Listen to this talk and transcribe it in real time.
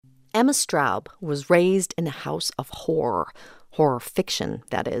Emma Straub was raised in a house of horror fiction,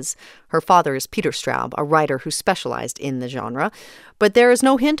 that is. Her father is Peter Straub, a writer who specialized in the genre. But there is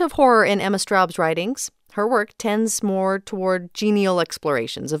no hint of horror in Emma Straub's writings. Her work tends more toward genial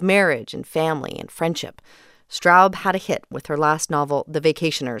explorations of marriage and family and friendship. Straub had a hit with her last novel, The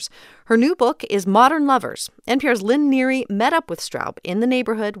Vacationers. Her new book is Modern Lovers. NPR's Lynn Neary met up with Straub in the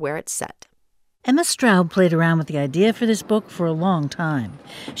neighborhood where it's set. Emma Straub played around with the idea for this book for a long time.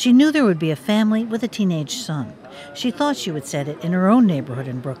 She knew there would be a family with a teenage son. She thought she would set it in her own neighborhood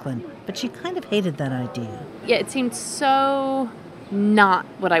in Brooklyn, but she kind of hated that idea. Yeah, it seemed so not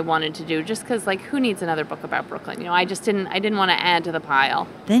what I wanted to do, just because, who needs another book about Brooklyn? I didn't want to add to the pile.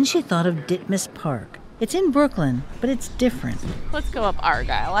 Then she thought of Ditmas Park. It's in Brooklyn, but it's different. Let's go up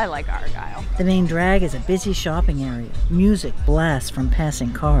Argyle. I like Argyle. The main drag is a busy shopping area. Music blasts from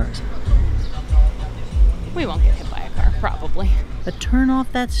passing cars. We won't get hit by a car, probably. But turn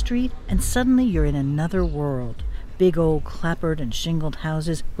off that street, and suddenly you're in another world. Big old clapboard and shingled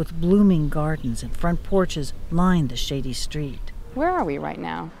houses with blooming gardens and front porches line the shady street. Where are we right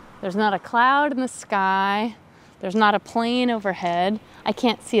now? There's not a cloud in the sky. There's not a plane overhead. I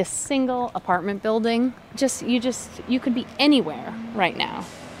can't see a single apartment building. You could be anywhere right now.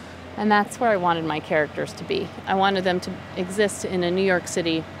 And that's where I wanted my characters to be. I wanted them to exist in a New York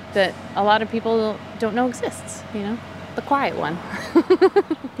City that a lot of people don't know exists, the quiet one.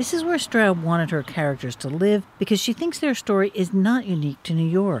 This is where Straub wanted her characters to live because she thinks their story is not unique to New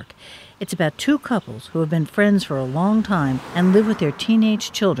York. It's about two couples who have been friends for a long time and live with their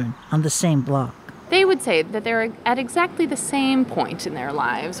teenage children on the same block. They would say that they're at exactly the same point in their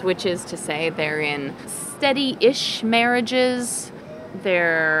lives, which is to say they're in steady-ish marriages,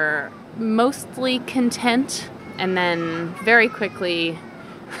 they're mostly content, and then very quickly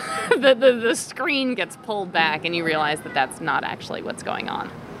the screen gets pulled back and you realize that that's not actually what's going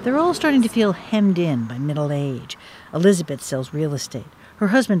on. They're all starting to feel hemmed in by middle age. Elizabeth sells real estate. Her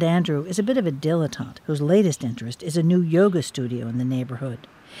husband Andrew is a bit of a dilettante whose latest interest is a new yoga studio in the neighborhood.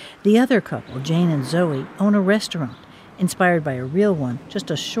 The other couple, Jane and Zoe, own a restaurant, inspired by a real one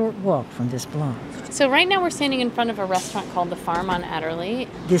just a short walk from this block. So right now we're standing in front of a restaurant called The Farm on Adderley.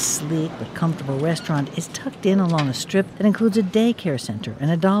 This sleek but comfortable restaurant is tucked in along a strip that includes a daycare center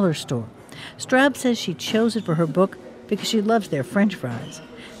and a dollar store. Straub says she chose it for her book because she loves their French fries.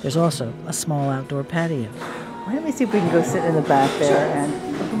 There's also a small outdoor patio. Why don't we see if we can go sit in the back there and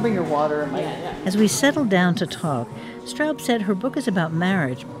you can bring your water. As we settle down to talk, Straub said her book is about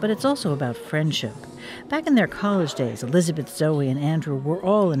marriage, but it's also about friendship. Back in their college days, Elizabeth, Zoe, and Andrew were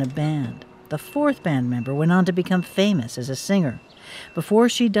all in a band. The fourth band member went on to become famous as a singer. Before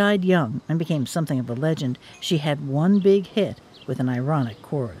she died young and became something of a legend, she had one big hit with an ironic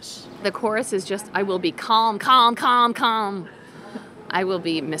chorus. The chorus is just, I will be calm, calm, calm, calm. I will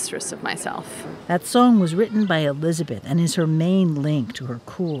be mistress of myself. That song was written by Elizabeth and is her main link to her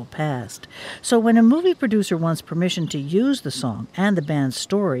cool past. So when a movie producer wants permission to use the song and the band's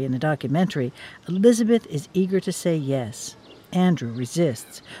story in a documentary, Elizabeth is eager to say yes. Andrew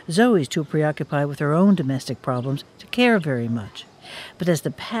resists. Zoe's too preoccupied with her own domestic problems to care very much. But as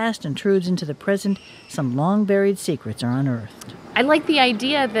the past intrudes into the present, some long-buried secrets are unearthed. I like the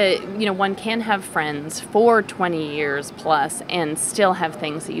idea that, one can have friends for 20 years plus and still have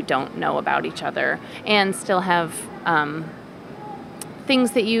things that you don't know about each other and still have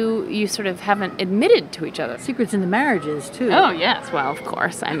things that you sort of haven't admitted to each other. Secrets in the marriages, too. Oh, yes. Well, of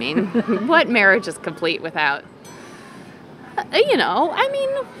course. I mean, what marriage is complete without,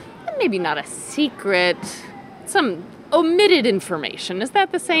 maybe not a secret, some omitted information. Is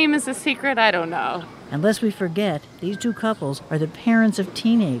that the same as a secret? I don't know. And lest we forget, these two couples are the parents of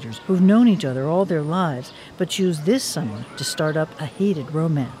teenagers who've known each other all their lives, but choose this summer to start up a heated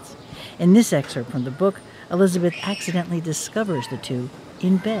romance. In this excerpt from the book, Elizabeth accidentally discovers the two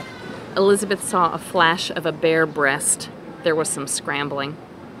in bed. Elizabeth saw a flash of a bare breast. There was some scrambling.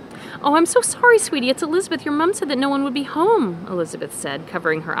 Oh, I'm so sorry, sweetie. It's Elizabeth. Your mom said that no one would be home, Elizabeth said,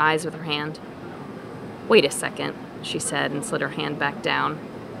 covering her eyes with her hand. Wait a second, she said, and slid her hand back down.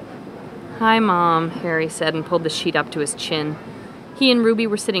 Hi, Mom, Harry said and pulled the sheet up to his chin. He and Ruby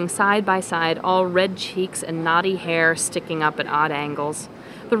were sitting side by side, all red cheeks and knotty hair sticking up at odd angles.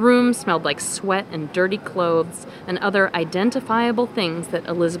 The room smelled like sweat and dirty clothes and other identifiable things that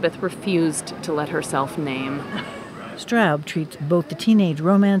Elizabeth refused to let herself name. Straub treats both the teenage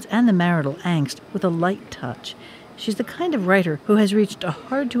romance and the marital angst with a light touch. She's the kind of writer who has reached a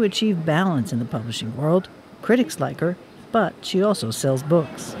hard-to-achieve balance in the publishing world. Critics like her, but she also sells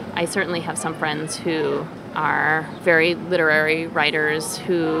books. I certainly have some friends who are very literary writers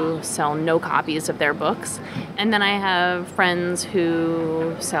who sell no copies of their books. And then I have friends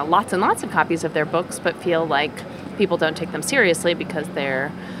who sell lots and lots of copies of their books but feel like people don't take them seriously because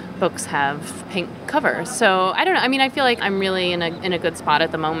their books have pink covers. So I don't know. I mean, I feel like I'm really in a good spot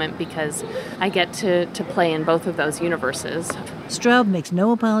at the moment because I get to play in both of those universes. Straub makes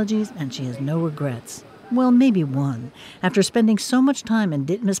no apologies and she has no regrets. Well, maybe one. After spending so much time in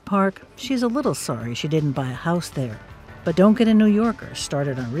Ditmas Park, she's a little sorry she didn't buy a house there. But don't get a New Yorker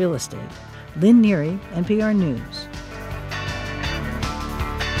started on real estate. Lynn Neary, NPR News.